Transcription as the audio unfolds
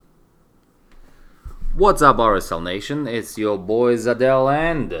What's up, RSL Nation? It's your boys Adele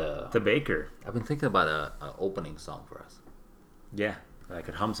and The Baker. I've been thinking about a opening song for us. Yeah, I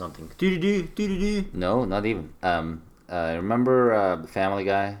could hum something. Do-do-do, do-do-do. No, not even. Remember the Family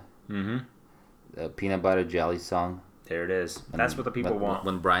Guy? Mm-hmm. The peanut butter jelly song. There it is. That's what the people want.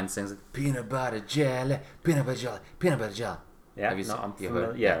 When Brian sings it, peanut butter jelly, peanut butter jelly, peanut butter jelly. Yeah, Have you no, seen- I'm you familiar.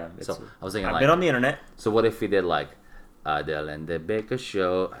 heard? Yeah, So I was thinking I've like, been on the internet. so what if we did like Adele and the Baker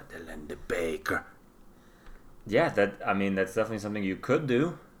Show, Adele and the Baker. Yeah, that's definitely something you could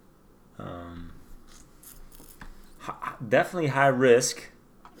do. Definitely high risk,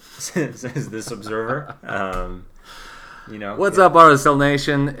 says this observer. What's up, RSL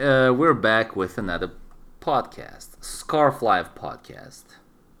Nation? We're back with another podcast, Scarf Live podcast.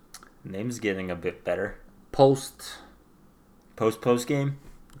 Name's getting a bit better. Post. Game.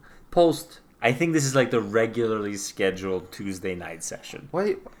 I think this is like the regularly scheduled Tuesday night session.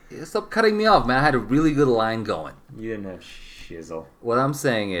 Wait, stop cutting me off, man. I had a really good line going. You didn't have shizzle. What I'm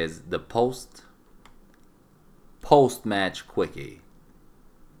saying is the post match quickie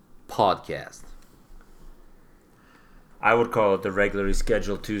podcast. I would call it the regularly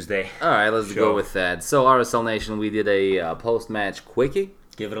scheduled Tuesday. All right, let's Show. go with that. So, RSL Nation, we did a post match quickie.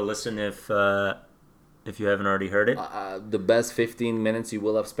 Give it a listen if you haven't already heard it. The best 15 minutes you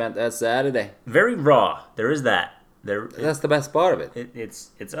will have spent that Saturday. Very raw. There is that. That's the best part of it.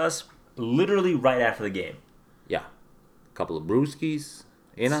 It's us literally right after the game. Yeah. A couple of brewskis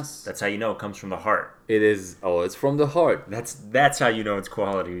in us. That's how you know it comes from the heart. It is. Oh, it's from the heart. That's how you know it's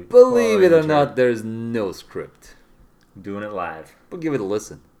quality. Believe quality it or material. not, there's no script. Doing it live. But give it a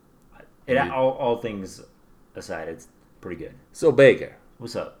listen. All things aside, it's pretty good. So, Baker,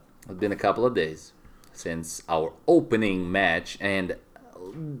 What's up? it's been a couple of days since our opening match, and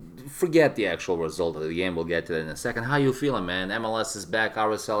forget the actual result of the game. We'll get to that in a second. How you feeling, man? MLS is back.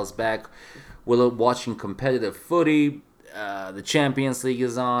 RSL is back. We're watching competitive footy. The Champions League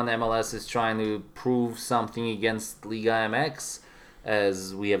is on. MLS is trying to prove something against Liga MX.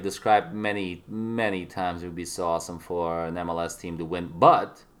 As we have described many, many times, it would be so awesome for an MLS team to win.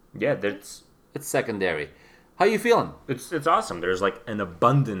 But Yeah, it's secondary. How you feeling? it's awesome. There's like an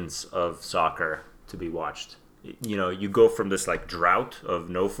abundance of soccer to be watched. You know, you go from this like drought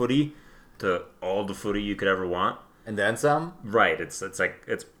of no footy to all the footy you could ever want. And then some? Right. It's like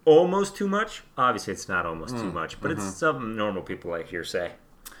it's almost too much. Obviously, it's not almost too much, but it's something normal people like hear say.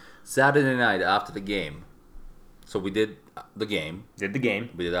 Saturday night after the game. So we did the game. Did the game?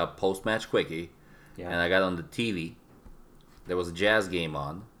 We did our post-match quickie. Yeah. And I got on the TV. There was a Jazz game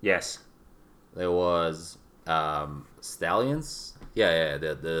on. Yes. There was Stallions. Yeah,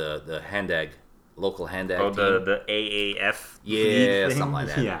 the hand egg. Local hand egg Oh, team. the AAF. Yeah, league thing? something like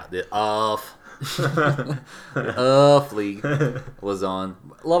that. Yeah. The UF league was on.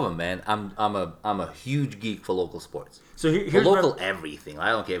 Love them, man. I'm a huge geek for local sports. So For here's local what everything. I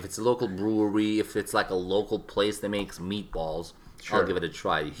don't care if it's a local brewery, if it's like a local place that makes meatballs. Sure. I'll give it a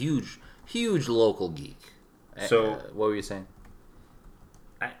try. Huge local geek. So- what were you saying?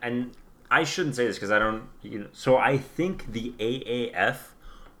 and I shouldn't say this because I don't. So I think the AAF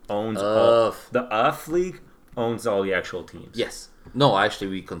owns the UF league owns all the actual teams. Yes. No, actually,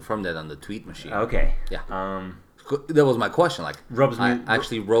 we confirmed that on the tweet machine. Okay. Yeah. That was my question. Like, Rubs I me-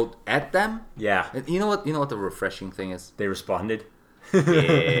 actually wrote at them. Yeah. And you know what? You know what the refreshing thing is? They responded.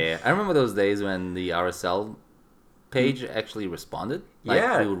 Yeah, I remember those days when the RSL page actually responded. Like,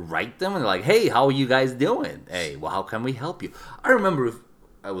 Yeah. we would write them and like, "Hey, how are you guys doing? Hey, well, how can we help you?" I remember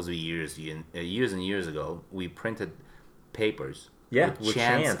it was years and years ago. We printed papers Yeah, with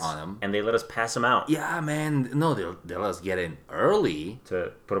chants on them. and they let us pass them out Yeah, man. No, they'll let us get in early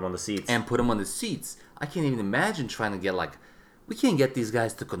to put them on the seats. and put them on the seats. I can't even imagine trying to get we can't get these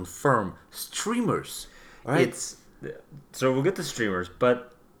guys to confirm streamers. Right? So we'll get the streamers,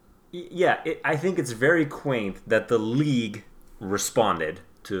 but yeah, I think it's very quaint that the league responded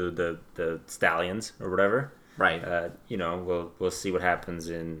to the Stallions or whatever. Right. We'll see what happens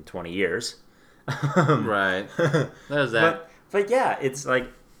in 20 years. Right. There's that. But yeah, it's like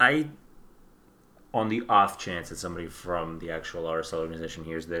on the off chance that somebody from the actual RSL organization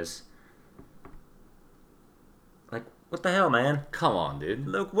hears this, like, what the hell, man? Come on, dude.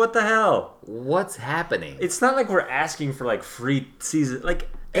 Look, what the hell? What's happening? It's not like we're asking for like free season. Like,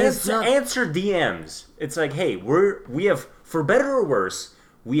 It's not- answer DMs. It's like, hey, we have, for better or worse,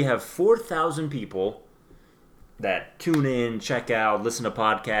 we have 4,000 people that tune in, check out, listen to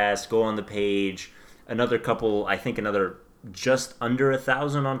podcasts, go on the page. Another couple, I think another just under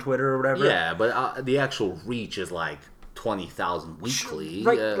 1,000 on Twitter or whatever. Yeah, but the actual reach is like 20,000 weekly.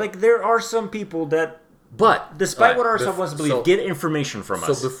 Right, like there are some people that But Despite what alright, RSL wants to believe, so- get information from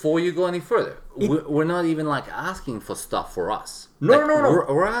us. So before you go any further, we're not even like asking for stuff for us. No, Like, no.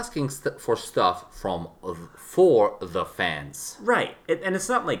 We're asking for stuff for the fans. Right. And it's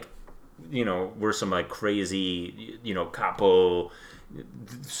not like, we're some like crazy, capo,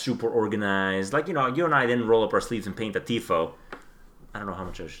 super organized. Like, you and I didn't roll up our sleeves and paint a tifo. I don't know how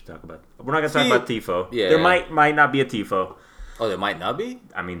much I should talk about. We're not going to talk about tifo. Yeah. There might not be a tifo. Oh, there might not be?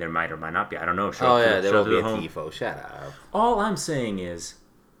 I mean, there might or might not be. I don't know. Oh, yeah, there will be a tifo. Shut up. All I'm saying is,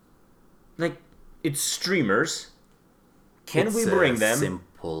 like, it's streamers. Can It's we bring a them?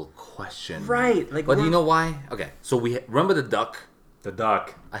 simple question. Right. Like, But you know why? Okay, so remember the duck? the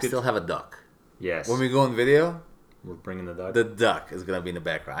duck. I still have a duck. Yes. When we go in video, We're bringing the duck. the duck is gonna be in the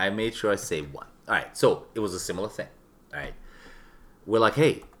background. I made sure I saved one. All right, so it was a similar thing. All right, we're like,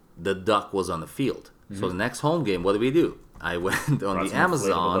 hey, the duck was on the field. So the next home game, what did we do? I went on Brought the some Amazon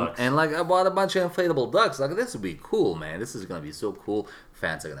inflatable ducks. and like I bought a bunch of inflatable ducks. Like this would be cool, man. This is gonna be so cool.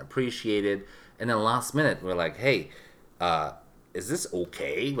 Fans are gonna appreciate it. And then last minute, we're like, hey, is this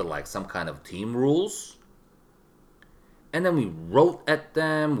okay with like some kind of team rules? And then we wrote at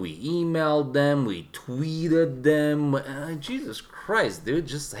them, we emailed them, we tweeted them. Jesus Christ, dude,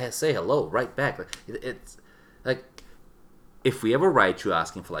 just say hello right back. Like, it's like if we ever write you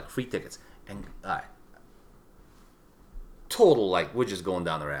asking for like free tickets, and total like we're just going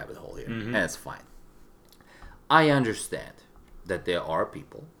down the rabbit hole here, and it's fine. I understand that there are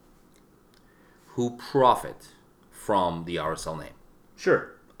people who profit from the RSL name,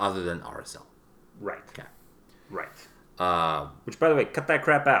 Sure. other than RSL. Right. Okay. Right. Uh, Which, by the way, cut that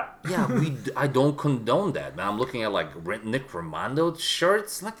crap out. Yeah, I don't condone that, man. I'm looking at like Nick Romando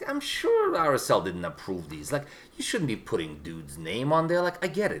shirts. Like, I'm sure RSL didn't approve these. Like, you shouldn't be putting dude's name on there. Like, I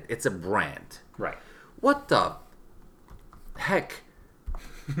get it. It's a brand. Right. What the heck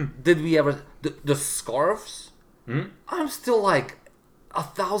did we ever... The scarves? I'm still like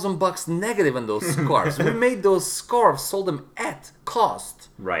 $1,000 negative in those scarves. We made those scarves, sold them at cost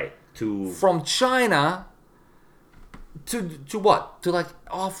Right. To from China... To what? To like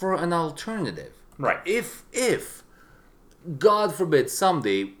offer an alternative. Right. If God forbid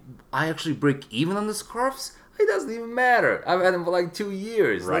someday I actually break even on the scarves, it doesn't even matter. I've had them for like 2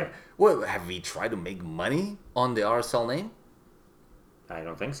 years. Right. Like, what have we tried to make money on the RSL name? I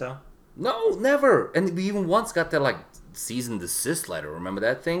don't think so. No, never. And we even once got that like cease and desist letter. Remember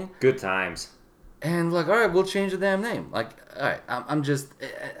that thing? Good times. And like, all right, we'll change the damn name. Like, all right, I'm just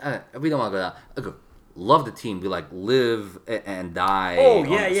we don't want to go down. Okay. Love the team. We like live and die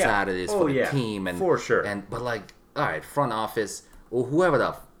on Saturdays for the team, and for sure. But like, all right, front office or whoever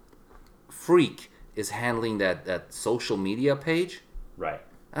the freak is handling that social media page. Right.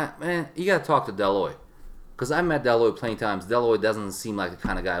 Man, you gotta talk to Deloy, because I met Deloy plenty times. Deloy doesn't seem like the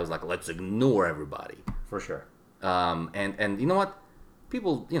kind of guy who's like, let's ignore everybody. For sure. And you know what?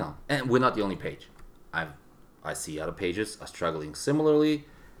 People, and we're not the only page. I see other pages are struggling similarly.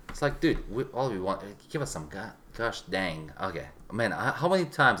 It's like, dude, all we want, give us some gosh dang. Okay, man, how many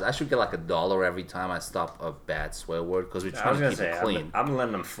times I should get like $1 every time I stop a bad swear word, because we're trying to keep it clean. I'm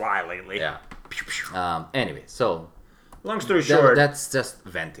letting them fly lately. Yeah. Anyway, so long story short, that's just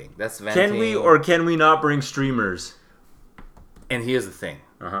venting. That's venting. can we or can we not bring streamers? And here's the thing.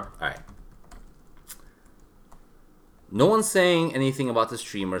 Uh-huh. All right. No one's saying anything about the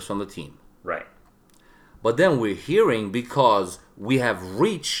streamers from the team. Right. But then we're hearing, because we have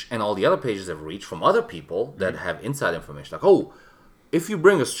reach, and all the other pages have reach from other people that have inside information. Like, oh, if you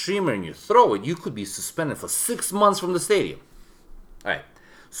bring a streamer and you throw it, you could be suspended for 6 months from the stadium. All right.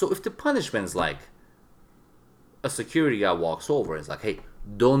 So if the punishment is like a security guy walks over and is like, hey,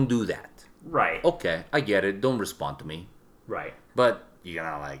 don't do that. Right. Okay, I get it. Don't respond to me. Right. But you're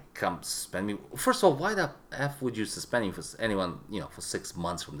gonna like come suspend me. First of all, why the F would you suspend me for anyone, for 6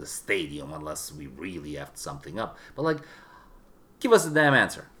 months from the stadium, unless we really effed something up? But like, give us a damn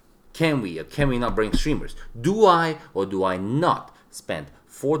answer. Can we or can we not bring streamers? Do I or do I not spend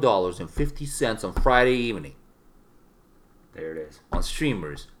 $4.50 on Friday evening There it is. on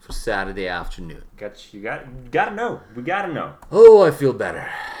streamers for Saturday afternoon? You gotta know. We gotta know. Oh, I feel better.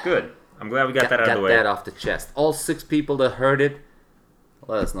 Good. I'm glad we got that out of the way. Got that off the chest. All 6 people that heard it,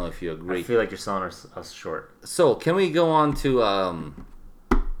 let us know if you agree. I feel like you're selling us short. So, can we go on to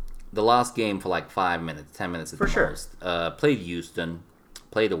the last game for like 5 minutes, 10 minutes at the most? Played Houston,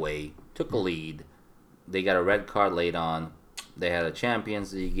 played away, took a lead. They got a red card late on. They had a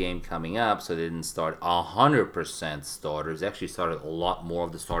Champions League game coming up, so they didn't start 100% starters. They actually started a lot more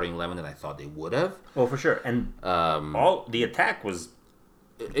of the starting 11 than I thought they would have. Well, for sure. And all the attack was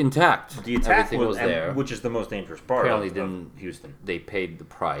intact. The attack Everything was there, which is the most dangerous part. Apparently, of Houston. They paid the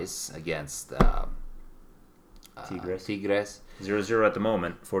price against Tigres. 0-0 at the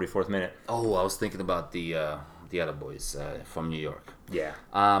moment, 44th minute. Oh, I was thinking about the other boys from New York. Yeah.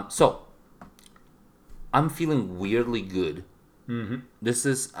 So I'm feeling weirdly good.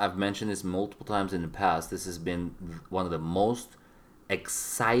 Mm-hmm. I've mentioned this multiple times in the past. This has been one of the most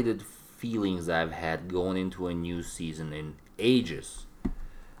excited feelings I've had going into a new season in ages.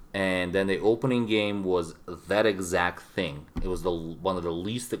 And then the opening game was that exact thing. It was one of the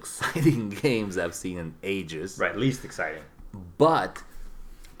least exciting games I've seen in ages. Right, least exciting. But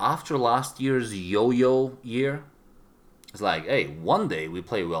after last year's yo-yo year, it's like, hey, one day we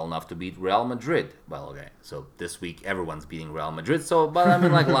play well enough to beat Real Madrid. Well, okay, so this week everyone's beating Real Madrid. So, but I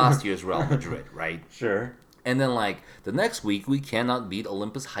mean, like last year's Real Madrid, right? Sure. And then, like the next week, we cannot beat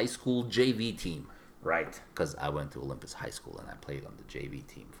Olympus High School JV team. Right. Because I went to Olympus High School and I played on the JV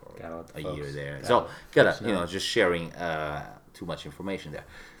team for a folks. year there. Gotta So let gotta just sharing too much information there.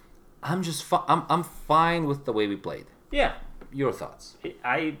 I'm just I'm fine with the way we played. Yeah. Your thoughts?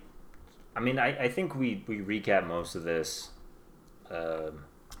 I mean, I think we recap most of this.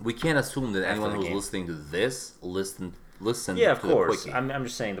 We can't assume that anyone the who's game. listening to this listen. Yeah, of to course. The quickie. I'm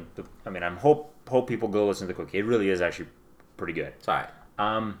just saying. I hope people go listen to the quickie. It really is actually pretty good. It's all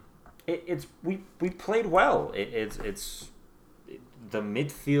right. We played well. It's the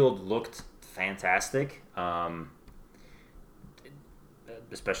midfield looked fantastic,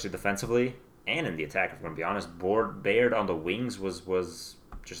 especially defensively and in the attack. If we're gonna be honest, Baird on the wings was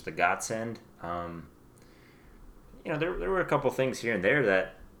just a godsend. There were a couple things here and there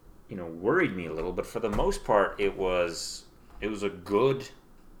that worried me a little, but for the most part, it was a good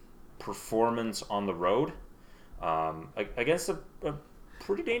performance on the road against a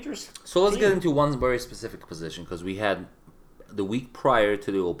pretty dangerous. So let's team. get into one very specific position because we had the week prior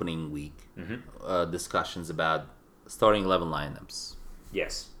to the opening week discussions about starting 11 lineups.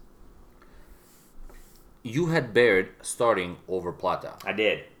 Yes, You had Baird starting over Plata. I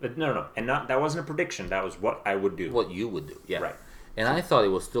did, but no, and that wasn't a prediction. That was what I would do. What you would do, yeah. Right. And I thought it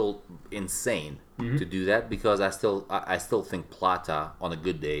was still insane to do that because I still think Plata on a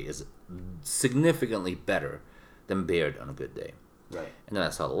good day is significantly better than Baird on a good day. Right. And then I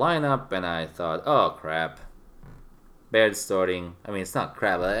saw the lineup and I thought, oh crap, Baird starting. I mean, it's not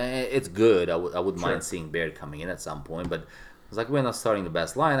crap. It's good. I wouldn't mind seeing Baird coming in at some point, but I was like, we're not starting the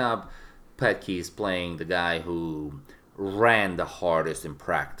best lineup. Petke is playing the guy who ran the hardest in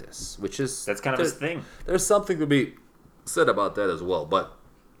practice, which is That's kind of his thing. There's something to be said about that as well.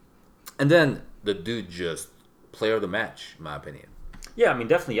 And then the dude just player of the match, in my opinion. Yeah, I mean,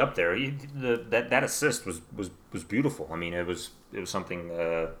 definitely up there. That assist was beautiful. I mean, it was something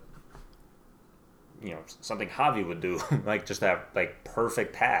something Javi would do, like just that like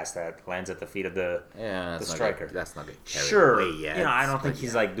perfect pass that lands at the feet of the striker. That's not good. Sure, Away yet. I don't think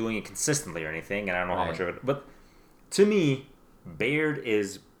he's like doing it consistently or anything, and I don't know how Right. much of it. But to me, Baird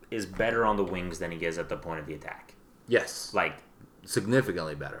is better on the wings than he is at the point of the attack. Yes, Like,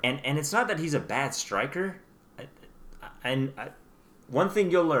 significantly better. and it's not that he's a bad striker. One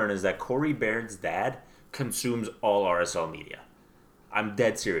thing you'll learn is that Corey Baird's dad consumes all RSL media. I'm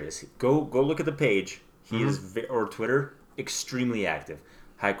dead serious. Go look at the page. He is or Twitter, extremely active.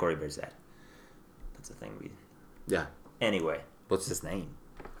 Hi, Corey Baird's dad. That's a thing we. Yeah. Anyway, What's his name?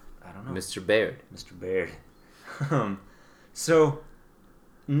 I don't know. Mr. Baird. Mr. Baird. So,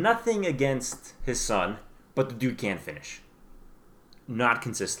 nothing against his son, but the dude can't finish. Not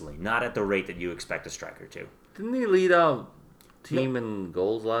consistently. Not at the rate that you expect a striker to. Didn't he lead our team in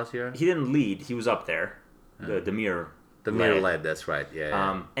goals last year? He didn't lead. He was up there. The Demir. The mirror led. That's right.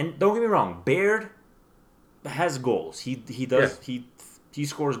 Yeah. And don't get me wrong, Baird has goals. He does. Yeah. He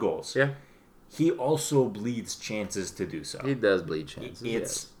scores goals. Yeah. He also bleeds chances to do so. He does bleed chances.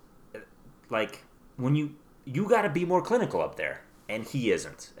 It's like when you got to be more clinical up there, and he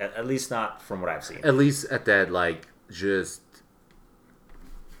isn't. At least not from what I've seen. At least at that, like, just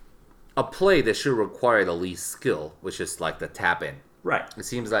a play that should require the least skill, which is like the tap in. Right. It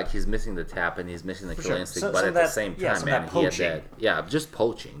seems like he's missing the tap and he's missing the For kill sure. instinct, Some but of at that- the same yeah, time, some of man, that he had poaching. that. Yeah, just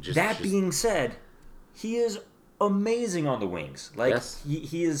poaching. That being said, he is amazing on the wings. Like Yes.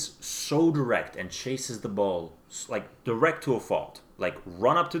 he is so direct and chases the ball like direct to a fault. Like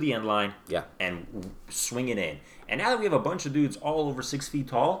run up to the end line, Yeah. and swing it in. And now that we have a bunch of dudes all over 6 feet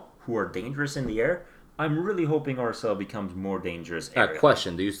tall who are dangerous in the air, I'm really hoping RSL becomes more dangerous. Aerial.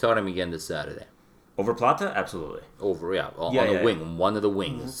 Question: do you start him again this Saturday? Over Plata, absolutely. On Yeah, the yeah. wing, one of the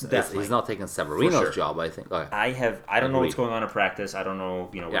wings. Definitely. He's not taking Severino's For sure. job, I think. Okay. I don't know what's Agreed. going on in practice. I don't know,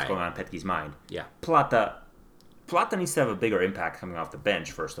 what's Yeah, going yeah. on in Petke's mind. Yeah. Plata needs to have a bigger impact coming off the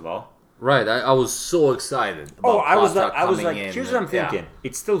bench, first of all. Right. I was so excited. Oh, About I was Plata like, coming in here's what I'm and- yeah. thinking.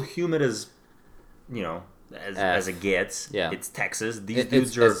 It's still humid as, as it gets. Yeah. It's Texas. These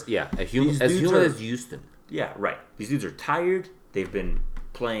dudes are as humid as Houston. Yeah, right. These dudes are tired. They've been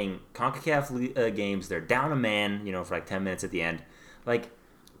playing CONCACAF games. They're down a man, for like 10 minutes at the end. Like,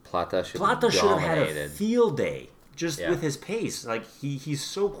 Plata should have had a dominated. field day just Yeah. with his pace. Like, he's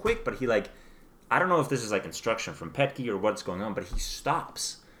so quick, but I don't know if this is like instruction from Petke or what's going on, but he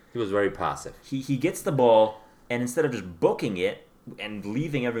stops. He was very passive. He gets the ball, and instead of just booking it and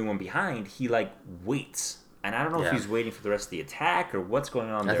leaving everyone behind, he waits. And I don't know if Yeah. he's waiting for the rest of the attack or what's going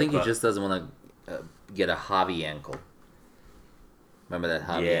on there. I think he but- just doesn't want to get a Javi ankle. Remember that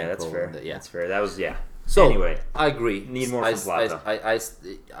Javi Yeah, ankle? that's fair. Yeah. That's fair. That was, yeah. So Anyway. I agree. Need more from Plata.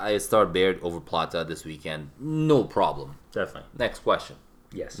 I start Baird over Plata this weekend. No problem. Definitely. Next question.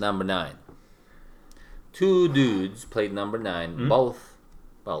 Yes. Number 9. Two dudes played number 9. Mm-hmm. Both,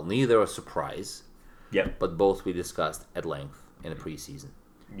 well, neither a surprise, Yep. but both we discussed at length in the preseason.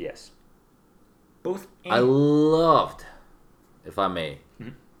 Yes. Both. I loved, if I may,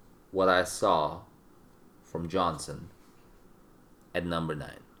 Mm-hmm. what I saw from Johnson at number 9.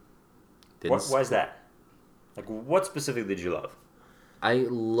 Why is that? What specifically did you love? I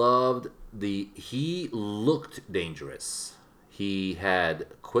loved he looked dangerous. He had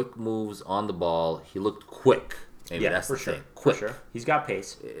quick moves on the ball. He looked quick. Maybe that's for the sure. thing. Quick. For sure. He's got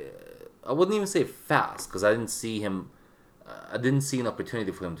pace. I wouldn't even say fast because I didn't see him. I didn't see an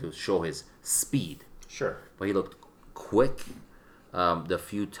opportunity for him to show his speed. Sure. But he looked quick. The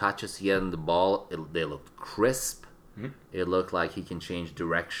few touches he had on the ball, they looked crisp. Mm-hmm. It looked like he can change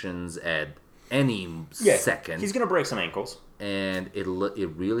directions at any Yeah. second. He's gonna break some ankles, And it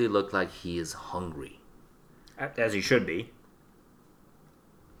really looked like he is hungry. as he should be.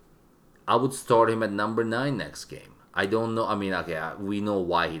 I would start him at number 9 next game. I don't know. I mean, okay, we know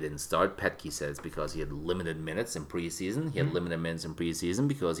why he didn't start. Petke said it's because he had limited minutes in preseason. He had limited minutes in preseason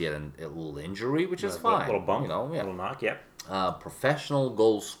because he had a little injury, which is fine. Little bump. Yeah. Little knock. Yep. Professional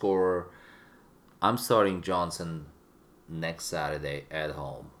goal scorer. I'm starting Johnson next Saturday at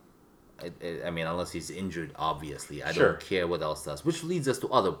home. I mean, unless he's injured, obviously. I Sure. don't care what else does. Which leads us to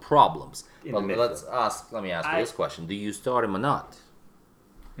other problems. In But the let me ask you this question. Do you start him or not?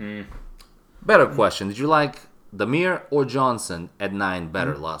 Hmm. Better question. Did you like Damir or Johnson at 9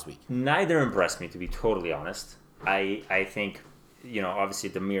 better last week? Neither impressed me, to be totally honest. I think,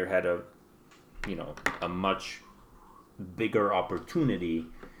 obviously Demir had a much bigger opportunity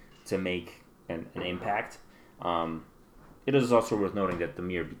to make an impact. It is also worth noting that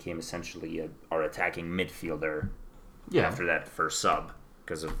Demir became essentially our attacking midfielder after that first sub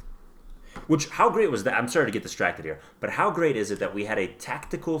because of how great was that? I'm sorry to get distracted here, but how great is it that we had a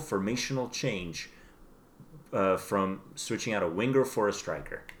tactical formational change from switching out a winger for a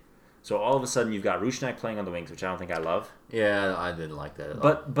striker? So all of a sudden you've got Rusnak playing on the wings, which I don't think I love. Yeah, I didn't like that at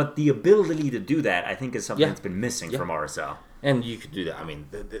all. But the ability to do that, I think, is something Yeah. that's been missing from RSL. And you could do that. I mean,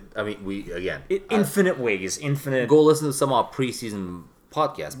 we again. Infinite ways, infinite. Go listen to some of our preseason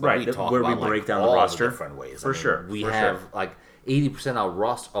podcasts, but Right, we talk where about we break down all the roster. different ways. For sure, We for have sure. 80%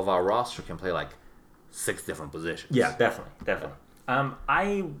 of our roster can play 6 different positions. Yeah, definitely.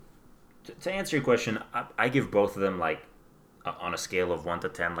 To answer your question, I give both of them on a scale of 1 to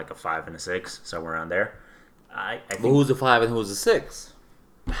 10, a 5 and a 6, somewhere around there. I But think who's the 5 and who's the 6?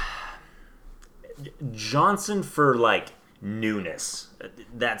 Johnson for newness.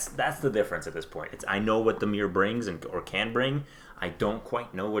 That's the difference at this point. I know what Demir brings or can bring. I don't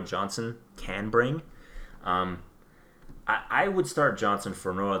quite know what Johnson can bring. I would start Johnson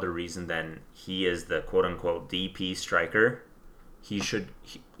for no other reason than he is the quote unquote DP striker. You should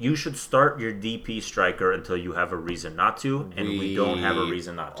start your DP striker until you have a reason not to, and we don't have a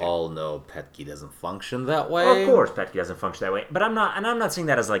reason not to. All know Petke doesn't function that way. Of course, Petke doesn't function that way, but I'm not saying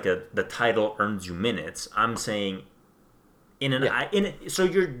that as the title earns you minutes. I'm saying so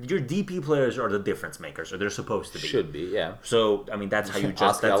your DP players are the difference makers, or they're supposed to be. Should be, yeah. So I mean that's how you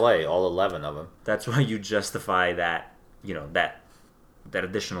Ask LA, all 11 of them. that's why you justify that that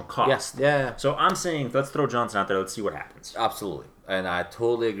additional cost. Yeah. So I'm saying let's throw Johnson out there. Let's see what happens. Absolutely. And I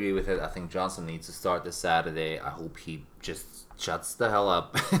totally agree with it. I think Johnson needs to start this Saturday. I hope he just shuts the hell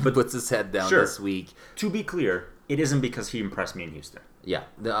up but puts his head down Sure. this week. To be clear, it isn't because he impressed me in Houston. Yeah,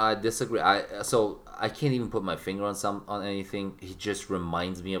 I disagree. So I can't even put my finger on anything. He just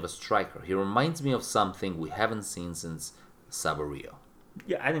reminds me of a striker. He reminds me of something we haven't seen since Saborio.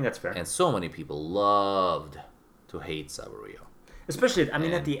 Yeah, I think that's fair. And so many people loved to hate Saborio. Especially,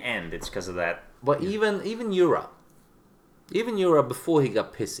 at the end, it's because of that. But even Yura before he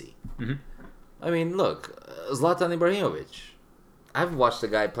got pissy. Mm-hmm. I mean, look, Zlatan Ibrahimovic. I've watched the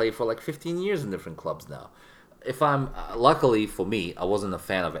guy play for 15 years in different clubs now. if I'm luckily for me, I wasn't a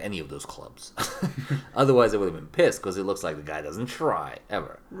fan of any of those clubs. Otherwise, I would have been pissed because it looks like the guy doesn't try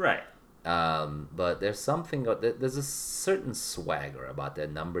ever. Right. But there's something. There's a certain swagger about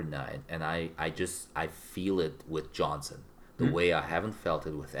that number 9, and I feel it with Johnson. The way I haven't felt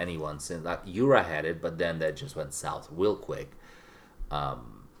it with anyone since Ura had it, but then that just went south real quick.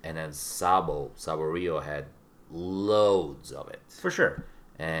 And then Saborio had loads of it. For sure.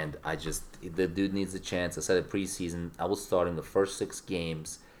 And the dude needs a chance. I said it preseason. I will start him the first 6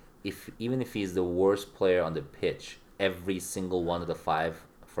 games. Even if he's the worst player on the pitch, every single one of the 5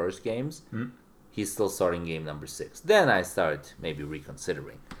 first games, he's still starting game number 6. Then I start maybe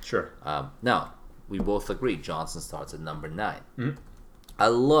reconsidering. Sure. Now, we both agree Johnson starts at number 9. I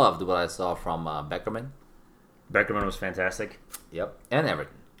loved what I saw from Beckerman. Beckerman was fantastic. Yep. And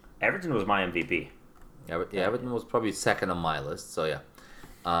Everton. Everton was my MVP. Everton was probably second on my list, so yeah.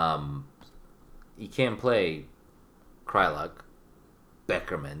 You can't play Krylak,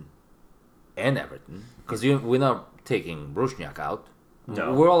 Beckerman, and Everton because we're not taking Rusnak out.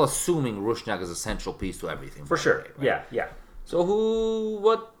 No. We're all assuming Rusnak is a central piece to everything. For sure. Way, right? Yeah. So who,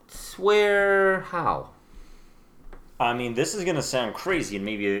 what, where, how? I mean, this is going to sound crazy, and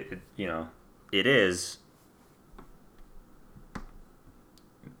maybe, it is.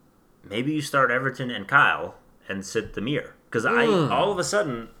 Maybe you start Everton and Kyle and sit Demir. Because all of a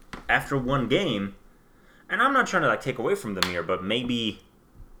sudden, after one game, and I'm not trying to take away from Demir, but maybe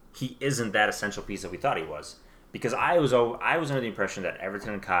he isn't that essential piece that we thought he was. Because I was under the impression that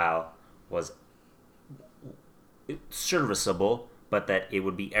Everton and Kyle was serviceable, but that it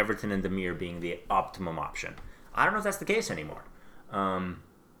would be Everton and Demir being the optimum option. I don't know if that's the case anymore.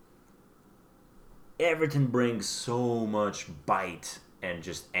 Everton brings so much bite and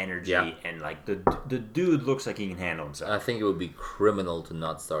just energy, and the dude looks like he can handle himself. I think it would be criminal to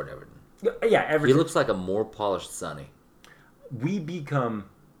not start Everton. Yeah, Everton. He looks like a more polished Sonny. We become,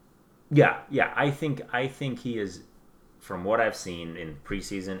 yeah. I think he is, from what I've seen in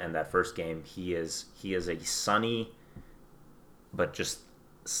preseason and that first game, he is a Sonny, but just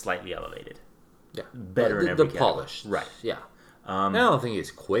slightly elevated. Yeah, better in every polished, right? Yeah. I don't think he's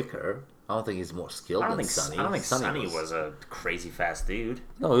quicker. I don't think he's more skilled than Sonny. I don't think Sonny was a crazy fast dude.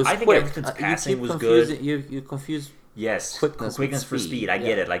 No, it was I quick. think Everton's passing was good. You confuse quickness for speed. I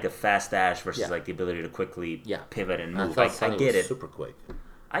get it, like a fast dash versus the ability to quickly pivot and move. I get it. Super quick.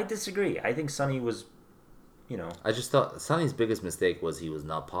 I disagree. I think Sonny was, I just thought Sonny's biggest mistake was he was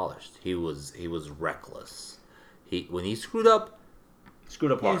not polished. He was reckless. When he screwed up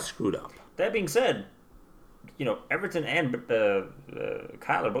hard. He screwed up. That being said, Everton and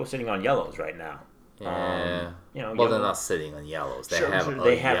Kyle are both sitting on yellows right now. Yeah. They're not sitting on yellows. They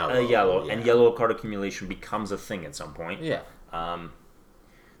have a yellow, and yellow card accumulation becomes a thing at some point. Yeah.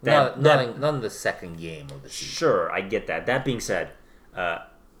 Not in the second game of the season. Sure, I get that. That being said, the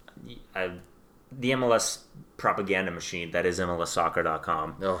MLS propaganda machine, that is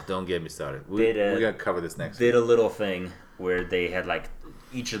MLSsoccer.com. Oh, don't get me started. We're going to cover this next week. Did a little thing where they had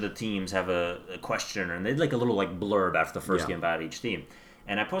each of the teams have a question, and they had a little blurb after the first game about each team.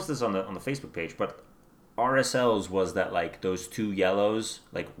 And I posted this on the Facebook page, but RSL's was that those 2 yellows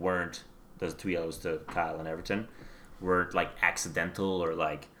weren't those 2 yellows to Kyle and Everton weren't accidental or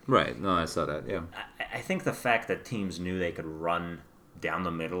right. No, I saw that. Yeah. I think the fact that teams knew they could run down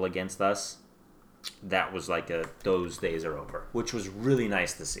the middle against us, that was those days are over, which was really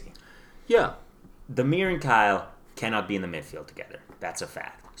nice to see. Yeah. Demir and Kyle cannot be in the midfield together. That's a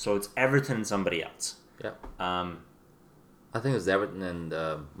fact. So it's Everton and somebody else. Yeah. I think it's Everton and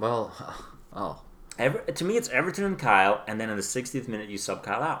to me, it's Everton and Kyle, and then in the 60th minute, you sub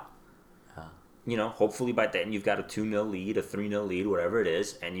Kyle out. Hopefully by then you've got a 2-0 lead, a 3-0 lead, whatever it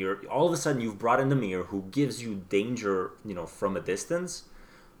is, and you're all of a sudden you've brought in Demir, who gives you danger, from a distance,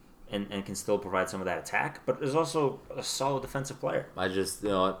 and can still provide some of that attack, but is also a solid defensive player. I just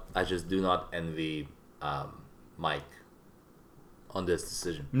do not envy Mike on this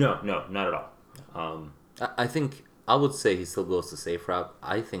decision. No, not at all. I think I would say he still goes the safe route.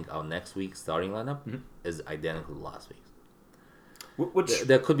 I think our next week's starting lineup is identical to last week's.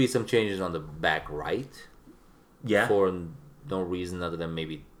 There could be some changes on the back right. Yeah. For no reason other than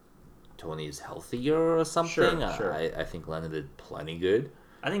maybe Tony's healthier or something. Sure. I think Lennon did plenty good.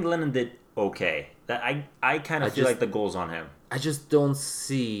 I think Lennon did okay. That I kind of feel like the goal's on him. I just don't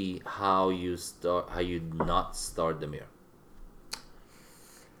see how you not start Demir.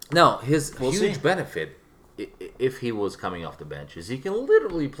 Now, his huge benefit, if he was coming off the bench, is he can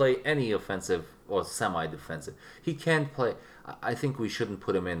literally play any offensive or semi-defensive. He can't play. I think we shouldn't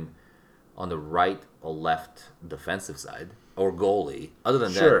put him in on the right or left defensive side. or goalie. Other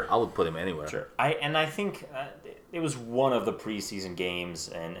than Sure. that, I would put him anywhere. Sure. I think it was one of the preseason games,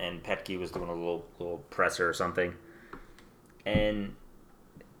 and Petke was doing a little presser or something. And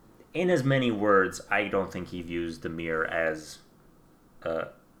in as many words, I don't think he views Demir as a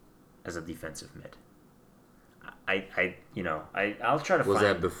defensive mid. I'll try to Was find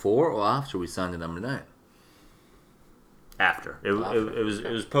that before or after we signed the number 9? after. It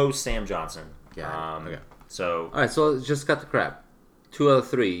was post Sam Johnson. Yeah. Okay. So All right. So just cut the crap. 2 out of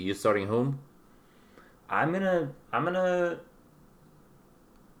 3. You starting whom? I'm gonna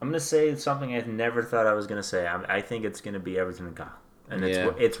say something I never thought I was gonna say. I think it's gonna be Everton and Kyle, and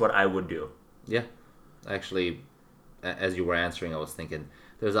it's what I would do. Yeah. Actually, as you were answering, I was thinking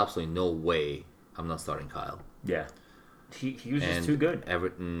there's absolutely no way I'm not starting Kyle. Yeah, he was just too good.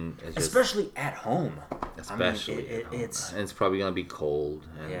 Everton, is just, Especially at home. especially, I mean, it's and it's probably gonna be cold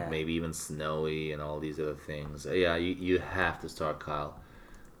and Yeah. maybe even snowy and all these other things. Yeah, you have to start Kyle.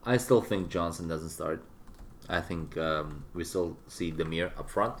 I still think Johnson doesn't start. I think we still see Demir up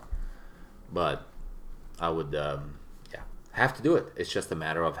front, but I would have to do it. It's just a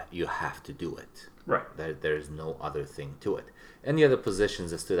matter of you have to do it. right. There's no other thing to it. Any other positions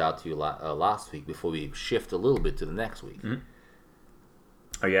that stood out to you last week before we shift a little bit to the next week? Mm-hmm.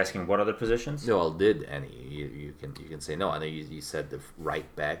 Are you asking what other positions? No, well, did any? You can say no. I know you said the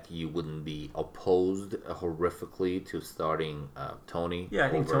right back. You wouldn't be opposed horrifically to starting Tony. Yeah, I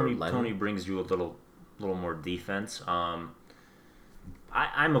think over Tony Lennon. Tony brings you a little more defense. I'm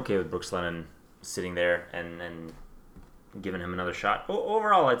okay with Brooks Lennon sitting there and giving him another shot.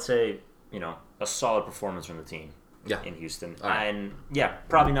 Overall, I'd say a solid performance from the team. Yeah. In Houston, All right. and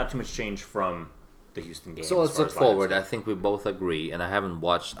probably not too much change from the Houston game. So let's as far look as lineups forward. go. I think we both agree, and I haven't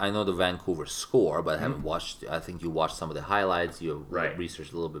watched. I know the Vancouver score, but I haven't watched. I think you watched some of the highlights. You Right.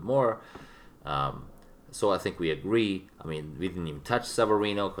 researched a little bit more. So I think we agree. I mean, we didn't even touch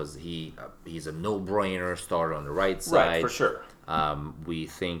Severino because he's a no-brainer starter on the right side. Right, for sure. We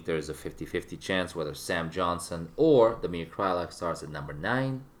think there's a 50-50 chance whether Sam Johnson or Damir Krylak starts at number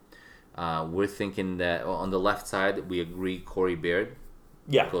 9. We're thinking that on the left side, we agree Corey Baird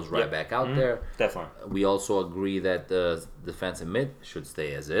Yeah, goes right back out there. Definitely, We also agree that the defensive mid should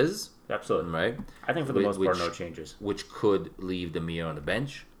stay as is, absolutely. right? I think for the most part, Which- no changes. Which could leave Damir on the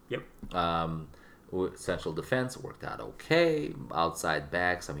bench. Yep. Central defense worked out okay. Outside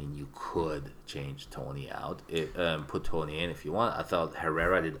backs, I mean, you could change Tony out, put Tony in if you want. I thought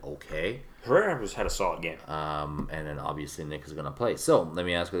Herrera did okay. Herrera had a solid game. And then obviously Nick is going to play. So let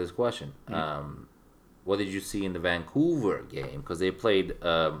me ask you this question. What did you see in the Vancouver game? Because they played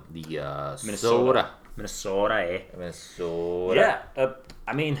the Minnesota. Minnesota. Yeah,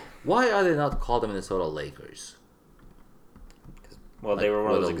 I mean, Why are they not called the Minnesota Lakers? well, they Like, were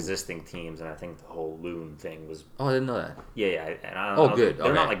one of what those a- existing teams, and I think the whole Loon thing was. Oh, I didn't know that. Yeah, and I Oh, don't good.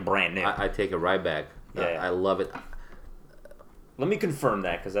 They're not Okay. like brand new. I take it right back. Yeah. I love it. Let me confirm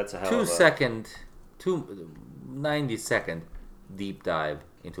that because that's a hell 2 of a. second, 90-second deep dive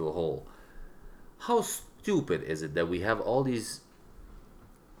into a hole. How stupid is it that we have all these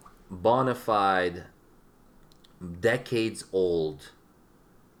bona fide, decades old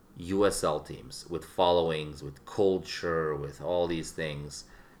USL teams with followings, with culture, with all these things,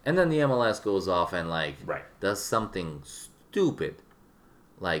 and then the MLS goes off and Right. does something stupid,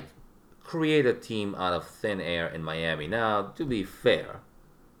 like create a team out of thin air in Miami. Now, to be fair,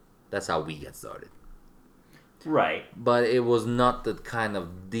 that's how we get started. Right. But it was not the kind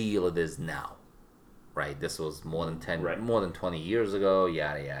of deal it is now, right? This was more than more than 20 years ago.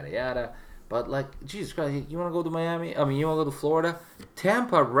 Yada yada yada. But like, Jesus Christ, you want to go to Miami? I mean, you want to go to Florida?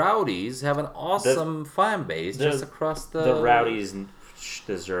 Tampa Rowdies have an awesome fan base just across The Rowdies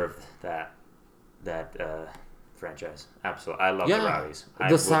deserve that franchise. Absolutely, I love the Rowdies.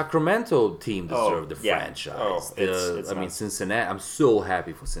 The Sacramento team deserved the yeah. franchise. Oh, it's I mean, nuts. Cincinnati. I'm so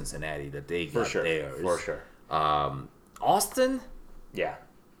happy for Cincinnati that they got theirs. For sure. Austin. Yeah,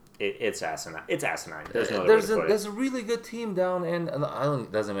 it's asinine. It's asinine. There's no other way There's to put there's a really good team down in. I don't.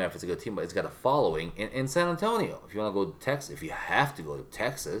 It doesn't matter if it's a good team, but it's got a following in San Antonio. If you want to go to Texas, if you have to go to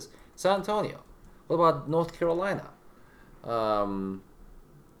Texas, San Antonio. What about North Carolina?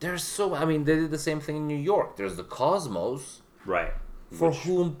 There's so. I mean, they did the same thing in New York. There's the Cosmos, Right. for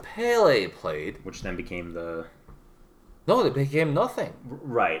whom Pele played. Which then became the No, they became nothing.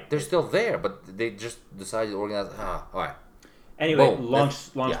 right. They're still there, but they just decided to organize. All right. Anyway, Boom. long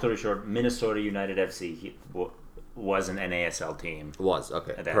Yeah. story short, Minnesota United FC was an NASL team. Was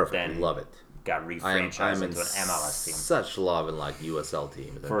okay. That Perfect. then Love it. Got I'm refranchised in into an MLS team. such love in like USL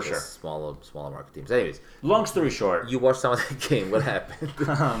teams. For just sure. Smaller market teams. Anyways, Long story short, you watched some of that game. What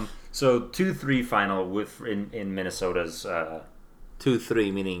happened? So 2-3 final in Minnesota's.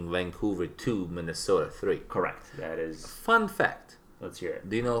 2-3, meaning Vancouver 2, Minnesota 3. Correct. That is. Fun fact. Let's hear it.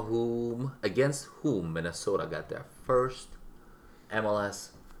 Do you know against whom Minnesota got their first MLS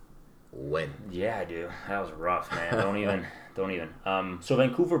win? Yeah, I do. That was rough, man. Don't even. So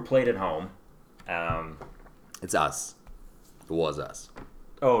Vancouver played at home. It's us. It was us.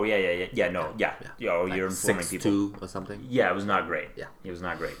 Oh yeah. No, yeah. Oh, Like you're informing people. 6-2 or something. Yeah, it was not great. Yeah. It was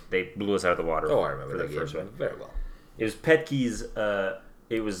not great. They blew us out of the water. Oh, I remember for that the game first one. very well. It was Petke's.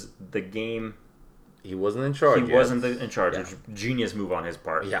 It was the game. He wasn't in charge. He wasn't in charge. Yeah. It was a genius move on his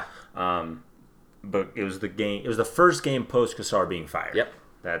part. Yeah. But it was the game. It was the first game post Kassar being fired. Yep.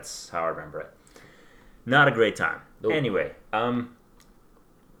 That's how I remember it. Not a great time. Nope. Anyway,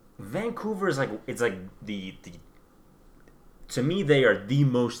 Vancouver is it's like the to me they are the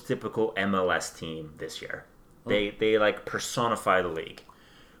most typical MLS team this year. They like personify the league.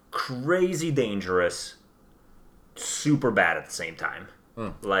 Crazy dangerous, super bad at the same time.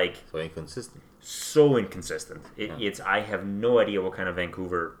 Like So inconsistent. so inconsistent. It's I have no idea what kind of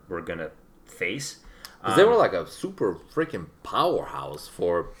Vancouver we're gonna face. Because they were like a super freaking powerhouse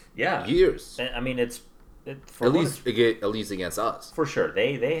for years. I mean, At least against us. for sure.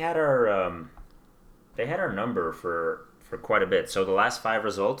 They had our number for quite a bit. So the last 5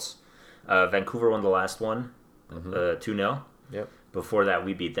 results, Vancouver won the last one, 2-0. Yep. Before that,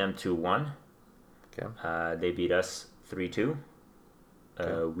 we beat them 2-1. Okay. They beat us 3-2.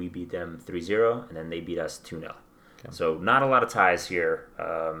 We beat them 3-0, and then they beat us 2-0. Okay. So not a lot of ties here.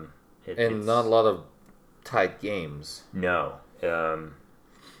 And not a lot of tight games. No.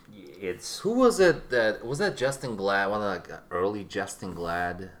 It's Who was it was that Justin Glad, one of the early Justin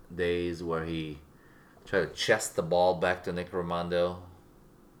Glad days where he tried to chest the ball back to Nick Raimondo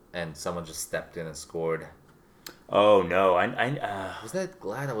and someone just stepped in and scored? oh no, Was that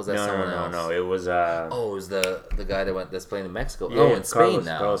Glad or was that no, someone no, no, else? no. It was Oh, it was the guy that's playing in Mexico. yeah, In Spain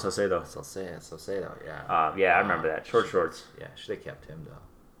now. Carlos Salcedo. Salcedo, yeah. Yeah, I remember that. Short shorts. Yeah, should have kept him though.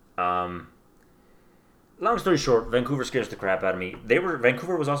 Long story short, Vancouver scares the crap out of me.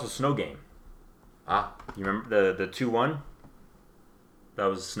 Vancouver was also Snow Game. You remember the 2-1? That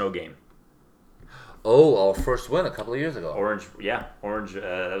was Snow Game. Oh, our first win a couple of years ago. Orange.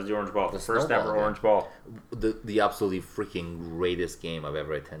 That was the orange ball. The first snowball ever game. orange ball. The absolutely freaking greatest game I've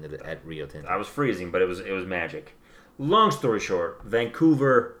ever attended at Rio Tinto. I was freezing, but it was magic. Long story short,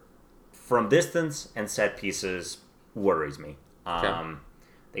 Vancouver from distance and set pieces worries me.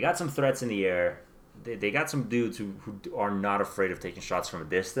 They got some threats in the air. They got some dudes who are not afraid of taking shots from a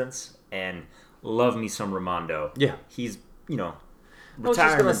distance, and love me some Raimondo. Yeah. He's, I was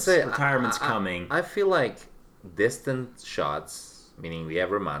just gonna say, retirement's coming. I feel like distant shots, meaning we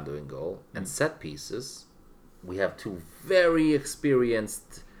have Raimondo in goal, and set pieces, we have 2 very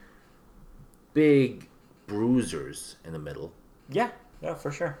experienced, big bruisers in the middle. Yeah,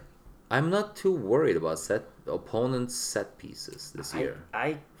 for sure. I'm not too worried about opponents' set pieces this year.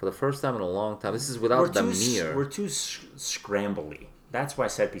 For the first time in a long time. This is without Damir. We're too scrambly. That's why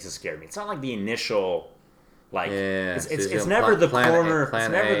set pieces scare me. It's not like the initial, it's never the corner. It's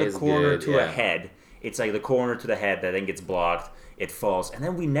never the corner to a head. It's like the corner to the head that then gets blocked. It falls, and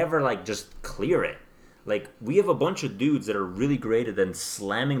then we never just clear it. Like we have a bunch of dudes that are really great at then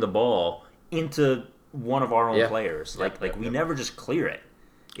slamming the ball into one of our own players. We never just clear it.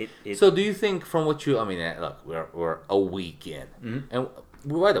 So do you think from what look, we're a week in. And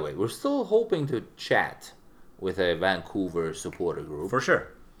by the way, we're still hoping to chat with a Vancouver supporter group. For sure.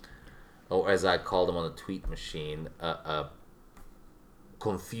 Or as I call them on the tweet machine, a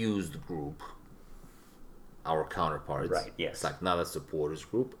confused group, our counterparts. Right, yes. It's like not a supporters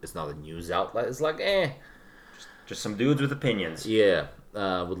group. It's not a news outlet. It's like, Just some dudes with opinions. Yeah.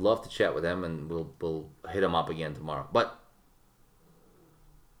 Would love to chat with them, and we'll hit them up again tomorrow. But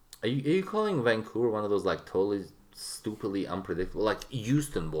are you calling Vancouver one of those totally stupidly unpredictable, like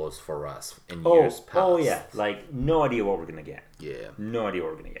Houston was for us in years past? Oh yeah, no idea what we're gonna get. Yeah, no idea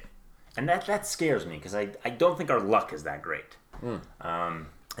what we're gonna get, and that scares me because I don't think our luck is that great.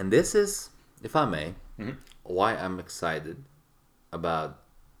 And this is, if I may, why I'm excited about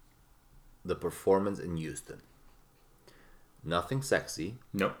the performance in Houston. Nothing sexy.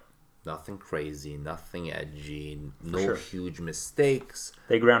 Nope. Nothing crazy, nothing edgy, huge mistakes.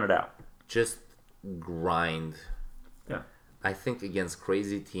 They ground it out. Just grind. Yeah. I think against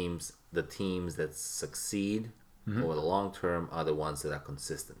crazy teams, the teams that succeed over the long term are the ones that are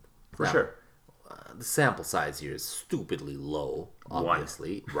consistent. For sure. The sample size here is stupidly low,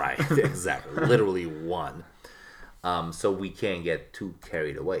 obviously. 1. Right, exactly. Literally 1. So we can't get too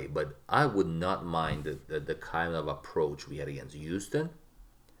carried away. But I would not mind the kind of approach we had against Houston.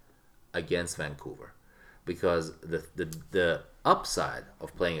 against Vancouver, because the upside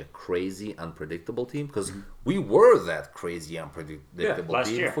of playing a crazy, unpredictable team, because we were that crazy, unpredictable last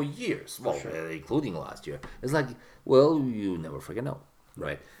team year. for years, sure. including last year. It's like, well, you never freaking know,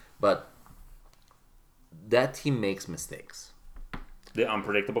 right? But that team makes mistakes. The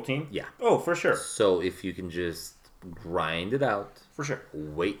unpredictable team? Yeah. Oh, for sure. So if you can just grind it out, For sure.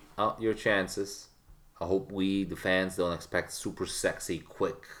 wait out your chances. I hope we, the fans, don't expect super sexy,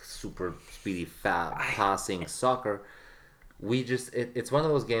 quick, super speedy, passing soccer. We just, it's one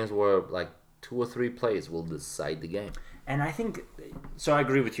of those games where like 2 or 3 plays will decide the game. And I think, so I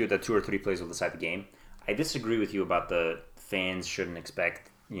agree with you that 2 or 3 plays will decide the game. I disagree with you about the fans shouldn't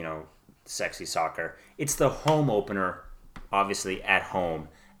expect, sexy soccer. It's the home opener, obviously at home,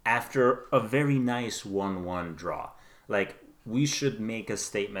 after a very nice 1-1 draw. Like, we should make a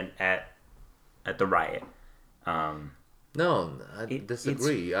statement at the Riot. No, I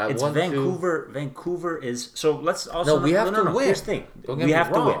disagree. I It's want Vancouver. Vancouver is so. Let's also No, we have to win. Here's the thing: Don't get we me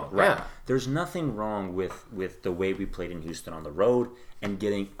have to win. wrong, Right? yeah. There's nothing wrong with the way we played in Houston on the road and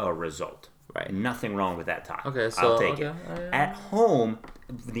getting a result. Right. Nothing wrong with that talk. Okay, so- I'll take it. okay, At home,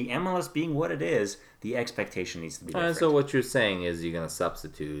 the MLS being what it is, the expectation needs to be to. different. So what you're saying is you're gonna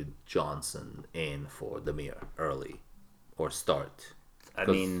substitute Johnson in for Demir early, or start. I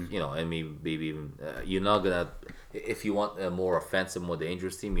 'Cause, mean, and maybe even you're not gonna, if you want a more offensive, more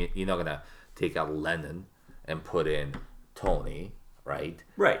dangerous team, you're not gonna take out Lennon and put in Tony, right?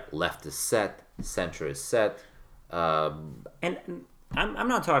 right. Left is set, center is set. And I'm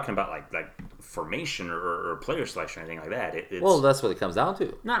not talking about like formation or player selection or anything like that. It's, Well, that's what it comes down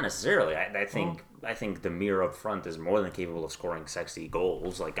to. not necessarily. I think the mirror up front is more than capable of scoring sexy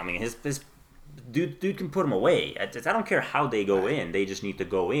goals. Like, I mean, his dude can put them away. I don't care how they go in. They just need to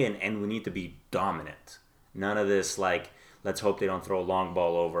go in, and we need to be dominant. None of this like, let's hope they don't throw a long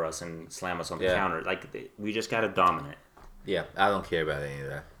ball over us and slam us on the Yeah. counter. Like, we just got to dominate. Yeah, I don't care about any of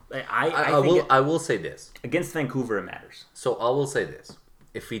that. I think I will say this. against Vancouver it matters. So I will say this: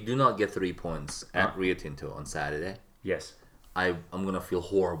 if we do not get 3 points at Rio Tinto on Saturday, Yes. I'm gonna feel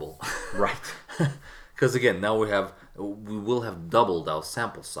horrible. Right. Because again, now we will have doubled our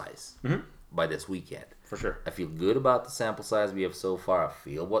sample size by this weekend. For sure. I feel good about the sample size we have so far. I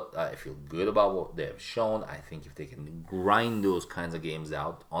feel good about what they have shown. I think if they can grind those kinds of games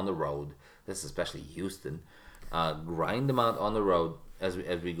out on the road, this is especially Houston, grind them out on the road as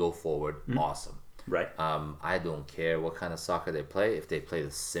we go forward. Awesome. Right. I don't care what kind of soccer they play. If they play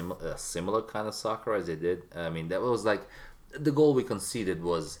a similar kind of soccer as they did, I mean, that was like the goal we conceded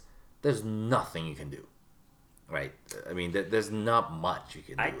was there's nothing you can do, right? I mean, there's not much you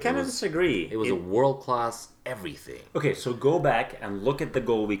can do. I kind of disagree. It was a world class everything. Okay, so go back and look at the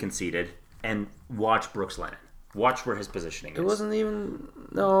goal we conceded and watch Brooks Lennon. Watch where his positioning is. It wasn't even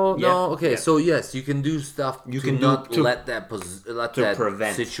no. Yeah, Okay, yeah. so yes, you can do stuff. You can can not do to- let that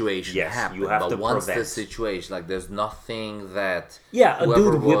prevent. situation Yes, happen. you have but to once prevent. the situation, like, there's nothing that Yeah, a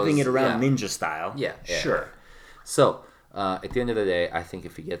whoever dude whipping was- it around yeah. ninja style. Yeah, Sure. So at the end of the day, I think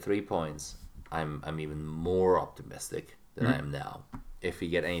if we get 3 points, I'm even more optimistic than I am now. If we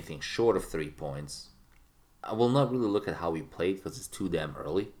get anything short of 3 points, I will not really look at how we played because it's too damn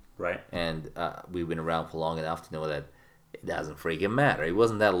early. Right. And we've been around for long enough to know that it doesn't freaking matter. It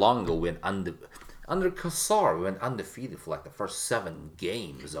wasn't that long ago when under Kassar we went undefeated for like the first 7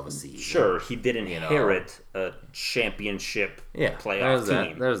 games of a season. Sure, he did inherit a championship playoff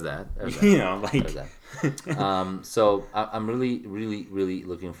team. There's that. You know, like There's that. So I'm really, really, really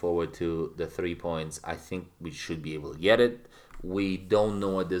looking forward to the 3 points. I think we should be able to get it. We don't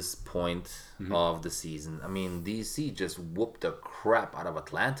know at this point of the season. I mean, DC just whooped the crap out of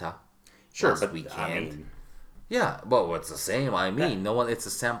Atlanta. sure, last but weekend. I mean, Yeah, well, it's the same. I mean, no one. It's a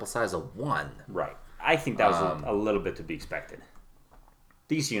sample size of 1. right. I think that was a little bit to be expected.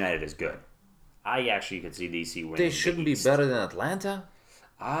 DC United is good. I actually could see DC winning. They shouldn't be better than Atlanta.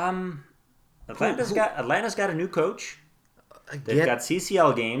 Atlanta's got a new coach. They've Get- got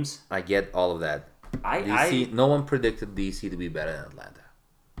CCL games. I get all of that. DC, no one predicted DC to be better than Atlanta.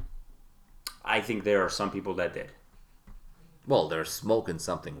 I think there are some people that did. Well, they're smoking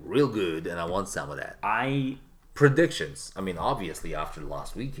something real good, and I want some of that. I Predictions. I mean, obviously, after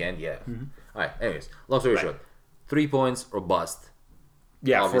last weekend, yeah. All right, anyways, long story Right. short, 3 points or bust.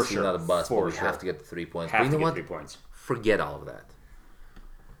 yeah, Obviously, for sure. not a bust, for but we sure. have to get the 3 points. Have But you to know get what? 3 points. Forget all of that.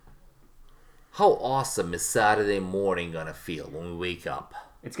 How awesome is Saturday morning gonna feel when we wake up?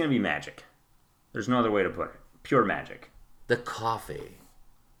 It's gonna be magic. There's no other way to put it. Pure magic. The coffee.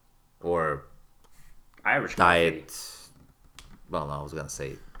 Or Irish diet. coffee. Well, no, I was gonna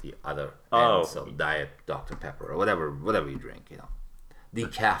say the other Oh. end, so diet Dr Pepper or whatever you drink,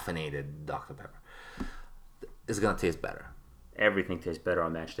 decaffeinated Dr Pepper. It's gonna taste better. Everything tastes better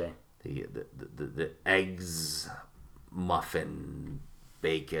on match day. The eggs, muffin,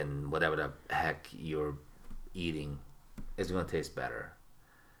 bacon, whatever the heck you're eating, is gonna taste better.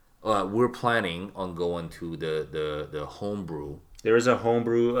 We're planning on going to the homebrew. There is a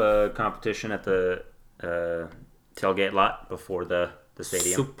homebrew competition at the tailgate lot before the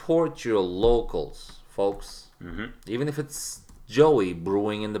stadium. Support your locals, folks. Mm-hmm. Even if it's Joey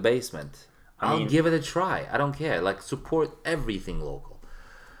brewing in the basement, I'll give it a try. I don't care. Like, support everything local.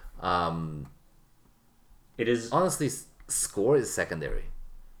 It is honestly, score is secondary.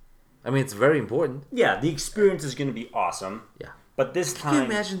 I mean, it's very important. Yeah, the experience is going to be awesome. Yeah, but this time, can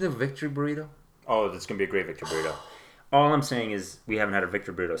you imagine the victory burrito? Oh, that's going to be a great victory burrito. All I'm saying is we haven't had a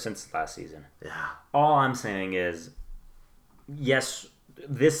victory burrito since last season. Yeah. All I'm saying is, yes,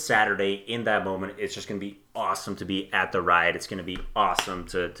 this Saturday in that moment, it's just going to be awesome to be at the ride. It's going to be awesome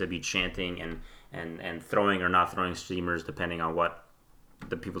to be chanting and throwing or not throwing streamers, depending on what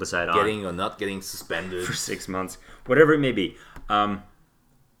the people decide on. Getting or not getting suspended for 6 months, whatever it may be.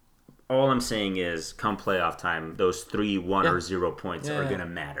 All I'm saying is, come playoff time, those 3, 1, or 0 points are going to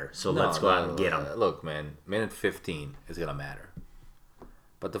matter. So let's go out and get them. Look, man, minute 15 is going to matter.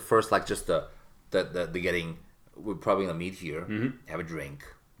 But the first, like, just the getting, we're probably going to meet here, have a drink.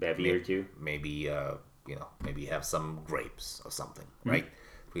 Bevy or two. Maybe, maybe have some grapes or something, right?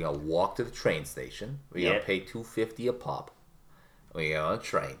 We're going to walk to the train station. We're going to pay $2.50 a pop. We're on a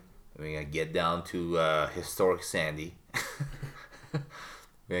train. We're going to get down to historic Sandy.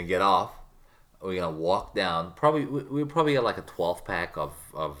 We're gonna get off. We're gonna walk down. We'll probably get like a 12-pack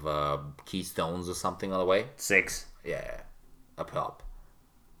of Keystones or something on the way. 6. Yeah, a pop.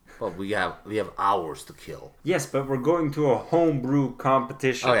 But we have hours to kill. Yes, but we're going to a homebrew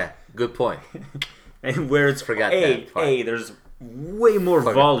competition. Oh yeah, good point. And where it's there's way more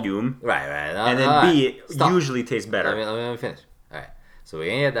volume. Right. And then B, it usually tastes better. Let me finish. All right. So we're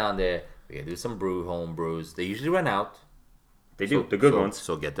gonna get down there. We're gonna do some home brews. They usually run out. They do, the good ones.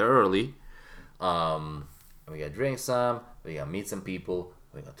 So get there early. We gotta drink some. We gotta meet some people.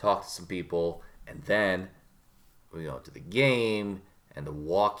 We gotta talk to some people, and then we go to the game and the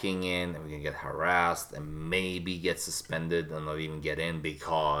walking in, and we're gonna get harassed and maybe get suspended and not even get in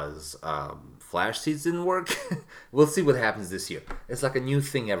because flash seats didn't work. We'll see what happens this year. It's like a new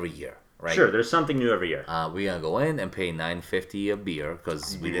thing every year, right? Sure, there's something new every year. We're gonna go in and pay $9.50 a beer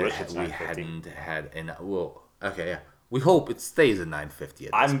because we hadn't had enough. Well, okay, yeah. We hope it stays at $9.50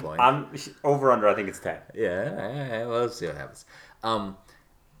 at this point. I'm over under. I think it's 10. Yeah, well, let's see what happens. And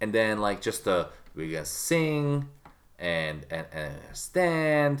then like just we're gonna sing and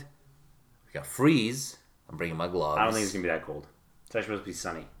stand. We got freeze. I'm bringing my gloves. I don't think it's gonna be that cold. It's actually supposed to be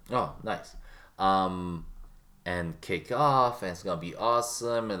sunny. Oh, nice. And kick off, and it's gonna be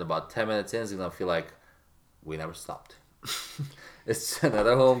awesome. And about 10 minutes in, it's gonna feel like we never stopped. It's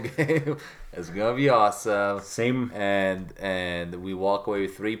another home game. It's gonna be awesome. Same. And we walk away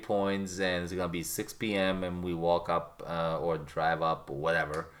with 3 points, and it's gonna be 6 p.m. and we walk up or drive up or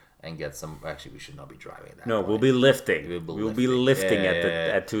whatever and get some. Actually, we should not be driving at that. No, point. we'll be lifting. We'll be lifting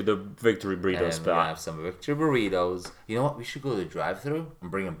to the victory burrito and spot. We'll have some victory burritos. You know what? We should go to the drive-thru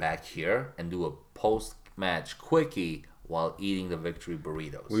and bring them back here and do a post-match quickie while eating the victory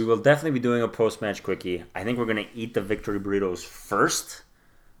burritos. We will definitely be doing a post-match quickie. I think we're going to eat the victory burritos first.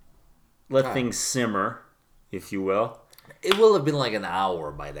 Let things simmer, if you will. It will have been like an hour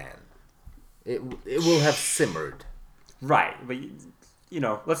by then. It will have simmered. Right, but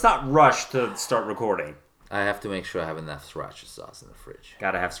let's not rush to start recording. I have to make sure I have enough sriracha sauce in the fridge.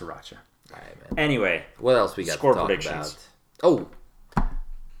 Gotta have sriracha. All right, man. Anyway, what else we got score to talk predictions. about? Oh,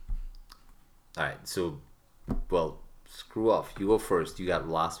 all right. So, well, screw off. You go first. You got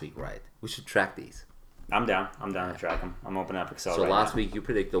last week right. We should track these. I'm down. I'm down to track them. I'm opening up Excel. So right last now. week you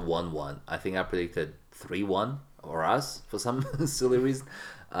predicted 1-1. I think I predicted 3-1 or us for some silly reason.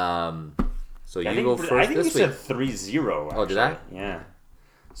 So you go first. I think this you week. said 3-0. Oh, did I? Yeah.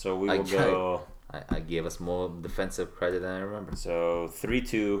 So we will go. I gave us more defensive credit than I remember. So 3-2.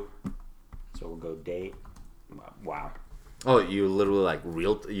 So we'll go date. Wow. Oh, you literally like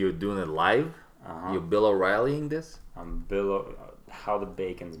you're doing it live? Uh-huh. You're Bill O'Reillying this? I'm Bill. How the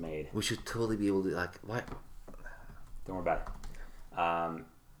bacon's made. We should totally be able to like what? Don't worry about it.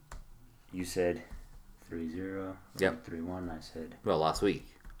 You said 3-0. Yep. 3-1. I said. Well, last week.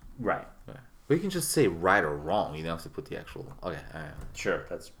 Right. But you can just say right or wrong. You don't have to put the actual. Okay. All right. Sure.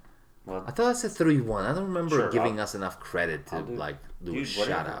 That's. Well, I thought I said 3-1. I don't remember giving us enough credit to do a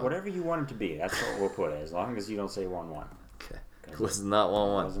shout out. Whatever you want it to be, that's what we'll put it. As long as you don't say 1-1. Okay. It was not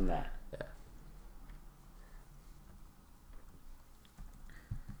 1-1. Wasn't that? Yeah.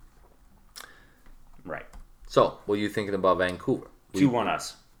 So, what are you thinking about Vancouver? 2-1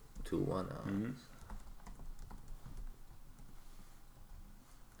 us. 2-1. I'm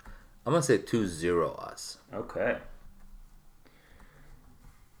going to say 2-0 us. Okay.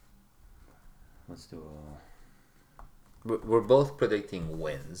 Let's do We're both predicting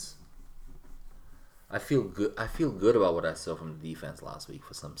wins. I feel good about what I saw from the defense last week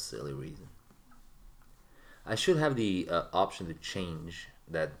for some silly reason. I should have the option to change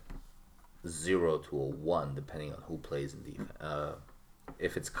that 0 to a 1 depending on who plays in defense.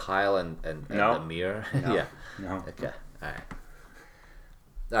 If it's Kyle and No. Amir, No. yeah. No. Okay. All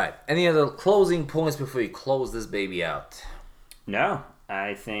right. Any other closing points before you close this baby out? No.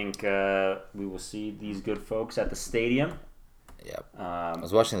 I think we will see these good folks at the stadium. Yep. I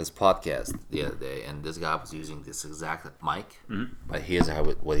was watching this podcast the other day, and this guy was using this exact mic. But here's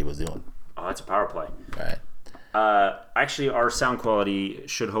what he was doing. Oh, that's a power play. All right. Actually, our sound quality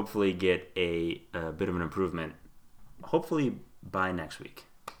should hopefully get a bit of an improvement. Hopefully by next week.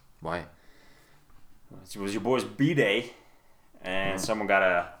 Why? It was your boy's B-Day, and someone got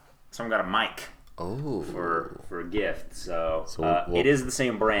a mic Oh. for a gift. So we'll- it is the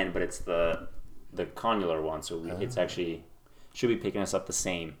same brand, but it's the connular one. So it's actually should be picking us up the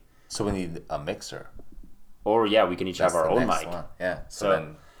same. So we need a mixer. Or yeah, we can each have our the own next mic. one. Yeah. So-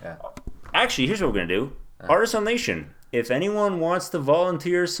 Then, yeah. Actually, here's what we're gonna do. Artisan Nation. If anyone wants to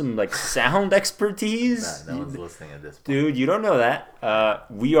volunteer some like sound expertise, No one's listening at this point. dude, you don't know that.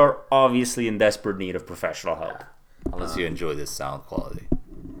 We are obviously in desperate need of professional help. Unless you enjoy this sound quality.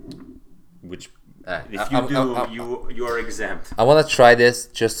 Which, Uh, if I- you do, I- you are exempt. I want to try this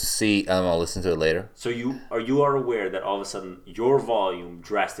just to see, and I'll listen to it later. So you are aware that all of a sudden your volume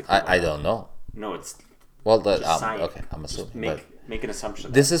drastically. I don't know. No, it's Well, just sign it. okay, I'm assuming. But make an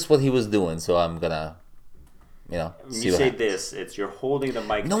assumption. this is what he was doing, so I'm gonna, when see you what say happens. this, it's you're holding the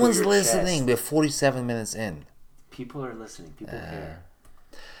mic. No to one's your listening. chest. We're 47 minutes in. People are listening. People care.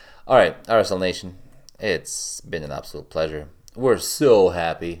 All right, RSL Nation, it's been an absolute pleasure. We're so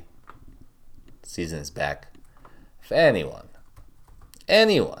happy. Season is back. If anyone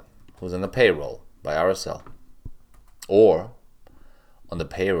who's on the payroll by RSL or on the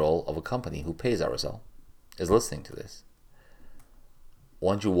payroll of a company who pays RSL is listening to this,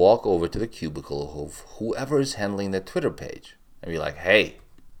 why don't you walk over to the cubicle of whoever is handling the Twitter page and be like, hey,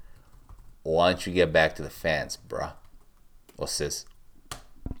 why don't you get back to the fans, bruh? Or sis?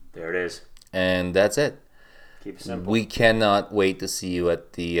 There it is. And that's it. Keep it simple. We cannot wait to see you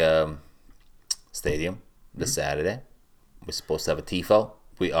at the stadium this Saturday. We're supposed to have a TIFO.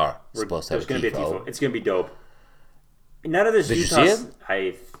 We are supposed to have There's a going to be a TIFO. TIFO. It's going to be dope. None of this Did you Utah. see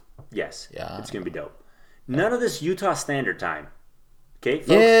it? Yes. Yeah. It's going to be dope. None of this Utah Standard Time. Okay, folks?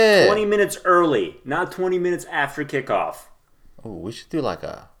 Yeah. 20 minutes early, not 20 minutes after kickoff. Oh, we should do like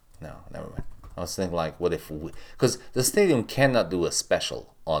a... No, never mind. I was thinking like, what if we... Because the stadium cannot do a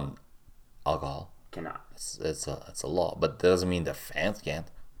special on alcohol. Cannot. It's a law. But that doesn't mean the fans can't.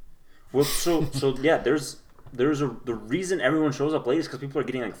 Well, so yeah, the reason everyone shows up late is because people are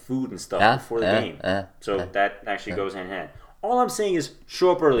getting like food and stuff before the game. So that actually goes hand in hand. All I'm saying is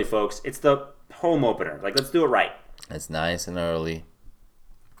show up early, folks. It's the home opener. Like, let's do it right. It's nice and early.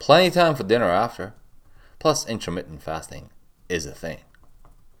 Plenty of time for dinner after. Plus, intermittent fasting is a thing.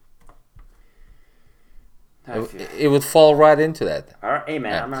 It would fall right into that. All right, hey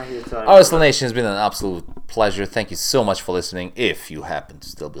man, I'm not here to tell you. RSL Nation has been an absolute pleasure. Thank you so much for listening. If you happen to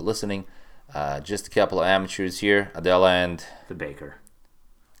still be listening, just a couple of amateurs here, Adela and the Baker.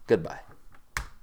 goodbye.